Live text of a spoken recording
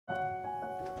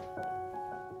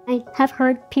I have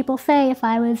heard people say if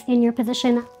I was in your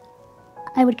position,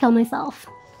 I would kill myself.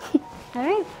 All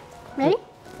right, ready?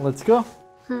 Let's go.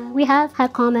 We have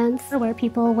had comments where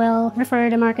people will refer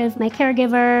to Mark as my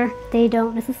caregiver. They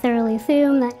don't necessarily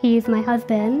assume that he's my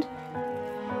husband.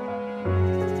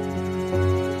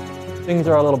 Things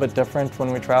are a little bit different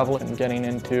when we travel and getting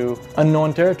into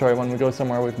unknown territory when we go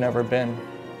somewhere we've never been.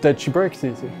 That she breaks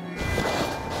easy.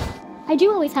 I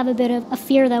do always have a bit of a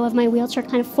fear, though, of my wheelchair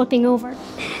kind of flipping over.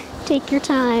 Take your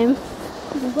time.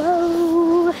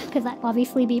 Whoa, because that'd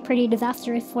obviously be pretty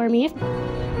disastrous for me.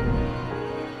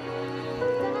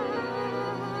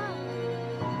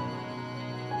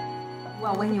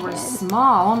 Well, when you were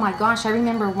small, oh my gosh, I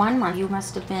remember one month, you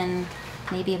must have been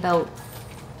maybe about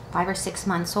 5 or 6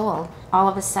 months old. All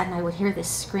of a sudden I would hear this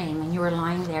scream and you were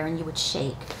lying there and you would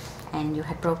shake and you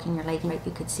had broken your leg,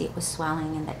 you could see it was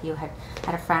swelling and that you had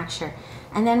a fracture.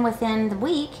 And then within the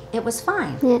week, it was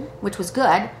fine, which was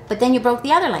good, but then you broke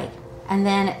the other leg. And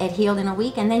then it healed in a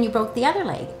week and then you broke the other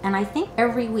leg. And I think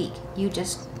every week you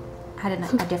just had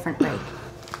a different break.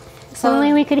 If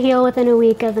only we could heal within a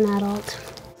week as an adult.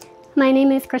 My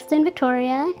name is Kristin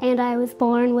Victoria, and I was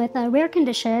born with a rare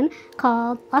condition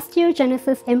called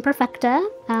osteogenesis imperfecta,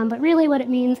 but really what it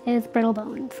means is brittle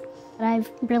bones.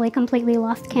 I've really completely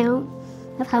lost count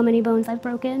of how many bones I've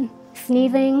broken.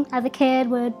 Sneezing as a kid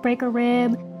would break a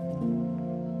rib.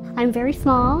 I'm very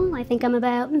small. I think I'm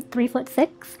about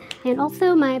 3'6", and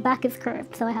also my back is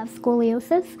curved, so I have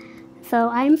scoliosis. So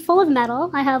I'm full of metal.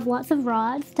 I have lots of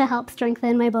rods to help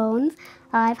strengthen my bones.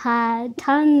 I've had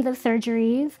tons of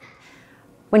surgeries.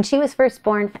 When she was first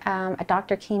born, a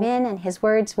doctor came in and his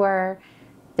words were,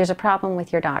 "There's a problem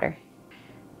with your daughter."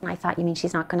 And I thought, "You mean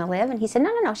she's not going to live?" And he said,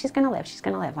 no, she's going to live. She's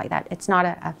going to live like that. It's not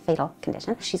a fatal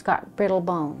condition. She's got brittle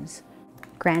bones.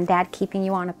 Granddad keeping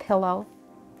you on a pillow,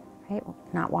 right?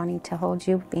 Not wanting to hold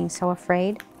you, being so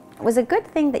afraid. It was a good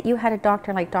thing that you had a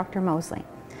doctor like Dr. Mosley,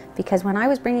 because when I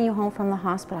was bringing you home from the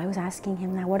hospital, I was asking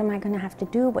him, now what am I going to have to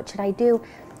do? What should I do?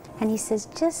 And he says,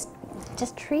 just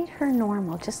treat her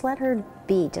normal. Just let her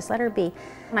be. Just let her be.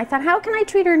 And I thought, how can I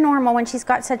treat her normal when she's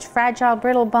got such fragile,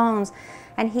 brittle bones?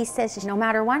 And he says, no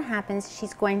matter what happens,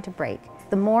 she's going to break.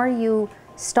 The more you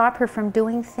stop her from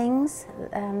doing things,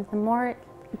 the more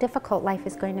difficult life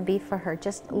is going to be for her.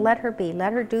 Just let her be.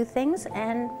 Let her do things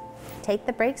and take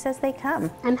the breaks as they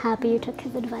come. I'm happy you took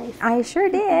his advice. I sure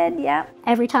did, yeah.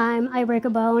 Every time I break a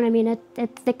bone, I mean,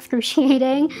 it's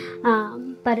excruciating.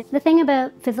 But the thing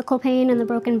about physical pain and the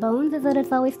broken bones is that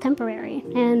it's always temporary,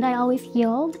 and I always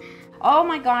healed. Oh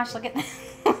my gosh, look at this.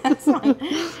 That's one.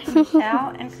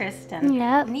 Michelle and Kristin.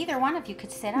 Yep. Neither one of you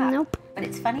could sit up. Nope. But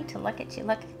it's funny to look at you,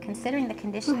 considering the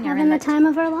condition We're you're having in. the time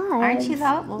of our lives. Aren't you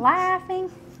though? Laughing.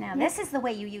 Now this is the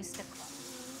way you used to cry.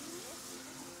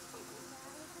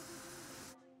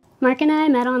 Mark and I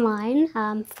met online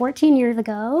 14 years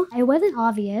ago. It wasn't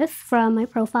obvious from my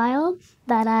profile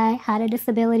that I had a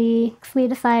disability. We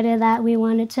decided that we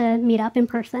wanted to meet up in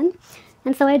person.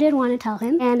 And so I did want to tell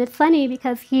him. And it's funny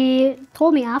because he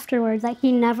told me afterwards that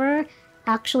he never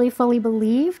actually fully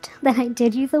believed that I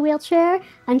did use a wheelchair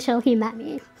until he met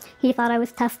me. He thought I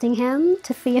was testing him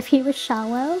to see if he was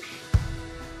shallow.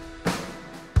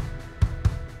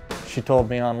 She told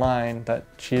me online that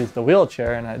she used the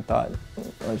wheelchair, and I thought,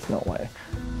 there's no way.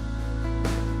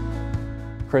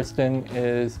 Kristin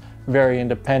is very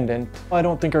independent. I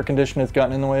don't think her condition has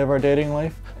gotten in the way of our dating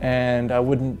life, and I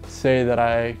wouldn't say that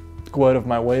I go out of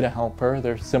my way to help her.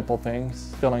 There's simple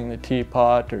things, filling the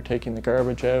teapot or taking the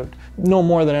garbage out, no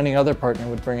more than any other partner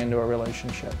would bring into a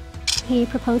relationship. He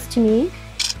proposed to me,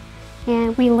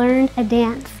 and we learned a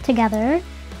dance together.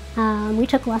 We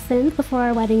took lessons before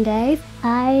our wedding day.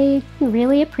 I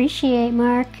really appreciate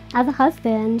Mark as a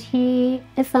husband. He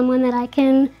is someone that I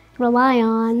can rely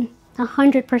on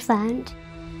 100%.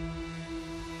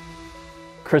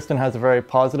 Kristin has a very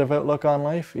positive outlook on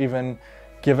life, even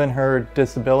given her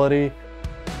disability.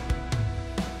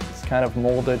 It's kind of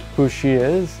molded who she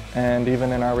is, and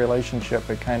even in our relationship,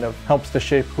 it kind of helps to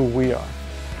shape who we are.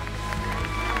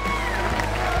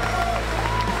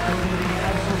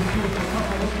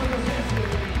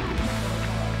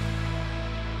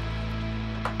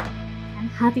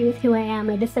 Happy with who I am.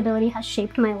 My disability has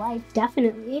shaped my life,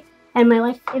 definitely, and my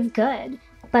life is good,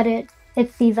 but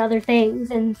it's these other things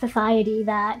in society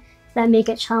that make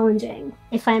it challenging.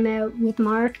 If I'm out with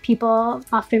Mark, people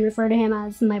often refer to him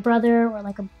as my brother or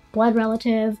like a blood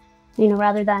relative, you know,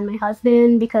 rather than my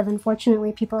husband, because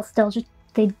unfortunately people still just,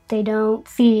 they don't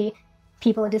see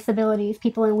people with disabilities,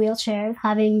 people in wheelchairs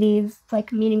having these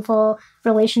like meaningful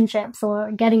relationships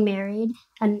or getting married.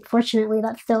 Unfortunately,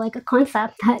 that's still like a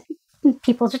concept that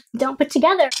people just don't put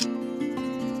together.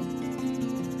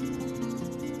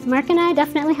 Mark and I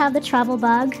definitely have the travel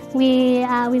bug. We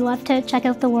love to check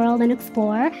out the world and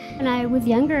explore. When I was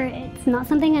younger, it's not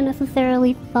something I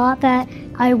necessarily thought that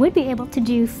I would be able to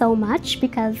do so much,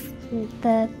 because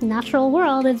the natural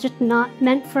world is just not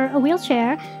meant for a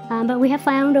wheelchair, but we have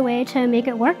found a way to make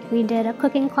it work. We did a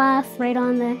cooking class right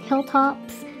on the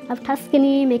hilltops of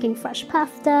Tuscany, making fresh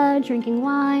pasta, drinking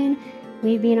wine.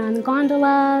 We've been on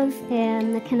gondolas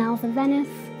in the canals of Venice.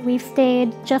 We've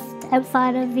stayed just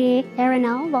outside of the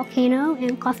Arenal volcano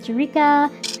in Costa Rica.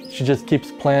 She just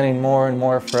keeps planning more and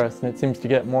more for us, and it seems to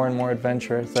get more and more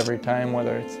adventurous every time,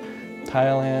 whether it's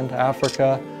Thailand,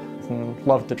 Africa, and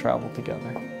love to travel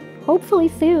together. Hopefully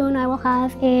soon I will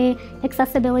have a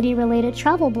accessibility-related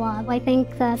travel blog. I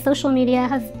think that social media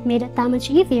has made it that much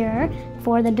easier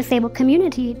for the disabled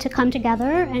community to come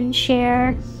together and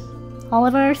share all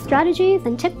of our strategies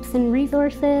and tips and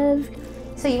resources.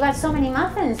 So you got so many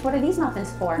muffins. What are these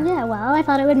muffins for? Yeah, well, I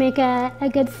thought it would make a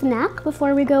good snack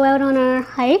before we go out on our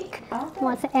hike. Okay.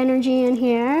 Lots of energy in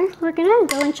here. We're gonna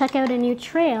go and check out a new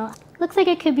trail. Looks like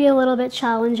it could be a little bit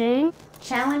challenging.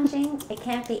 Challenging? It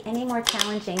can't be any more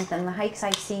challenging than the hikes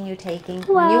I've seen you taking.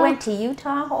 Well, when you went to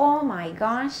Utah, oh my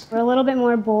gosh. We're a little bit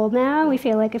more bold now. We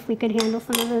feel like if we could handle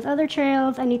some of those other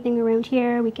trails, anything around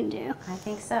here we can do. I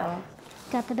think so.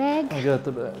 Got the bag? I got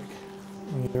the bag.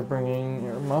 You're bringing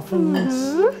your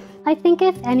muffins. I think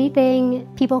if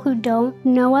anything, people who don't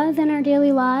know us in our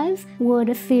daily lives would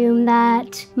assume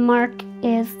that Mark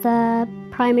is the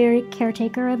primary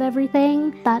caretaker of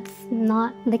everything. That's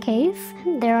not the case.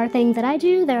 There are things that I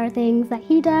do, there are things that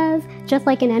he does, just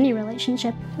like in any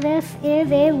relationship. This is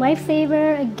a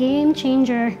lifesaver, a game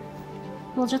changer.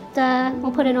 We'll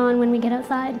put it on when we get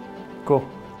outside. Cool.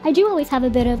 I do always have a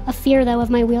bit of a fear though of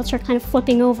my wheelchair kind of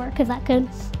flipping over, because that could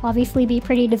obviously be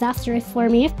pretty disastrous for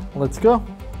me. Let's go.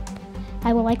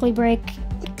 I will likely break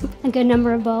a good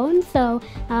number of bones, so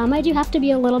I do have to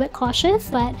be a little bit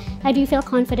cautious, but I do feel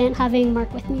confident having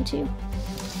Mark with me too.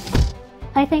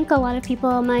 I think a lot of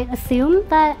people might assume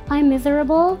that I'm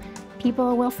miserable.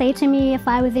 People will say to me, if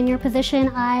I was in your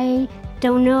position, I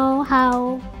don't know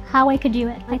how I could do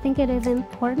it. I think it is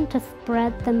important to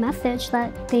spread the message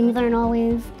that things aren't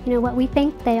always, what we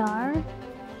think they are.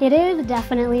 It is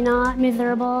definitely not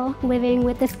miserable living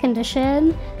with this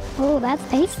condition. Oh, that's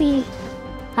icy.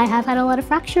 I have had a lot of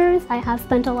fractures. I have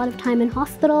spent a lot of time in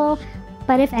hospital,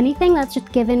 but if anything, that's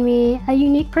just given me a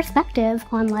unique perspective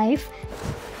on life.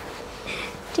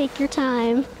 Take your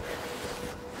time.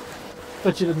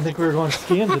 Bet you didn't think we were going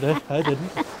skiing today. I didn't.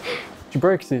 She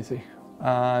breaks easy.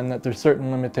 And that there's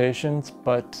certain limitations,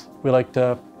 but we like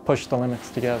to push the limits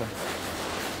together.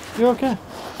 You're okay.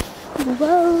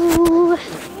 Whoa!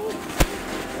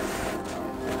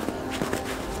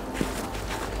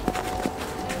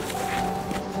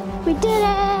 We did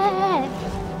it!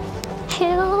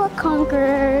 Hill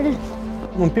conquered.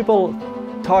 When people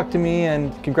talk to me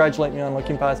and congratulate me on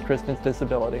looking past Kristin's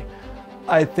disability,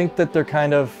 I think that they're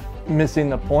kind of missing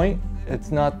the point.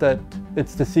 It's not that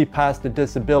it's to see past a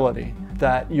disability,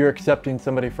 that you're accepting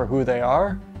somebody for who they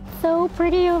are. So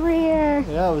pretty over here.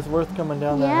 Yeah, it was worth coming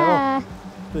down that hill.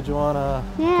 Did you want to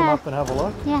come up and have a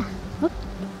look? Yeah.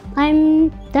 I'm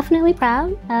definitely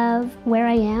proud of where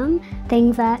I am,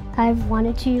 things that I've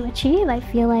wanted to achieve. I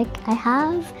feel like I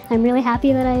have. I'm really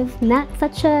happy that I've met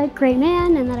such a great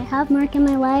man and that I have Mark in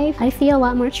my life. I see a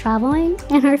lot more traveling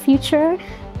in our future.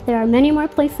 There are many more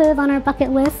places on our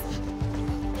bucket list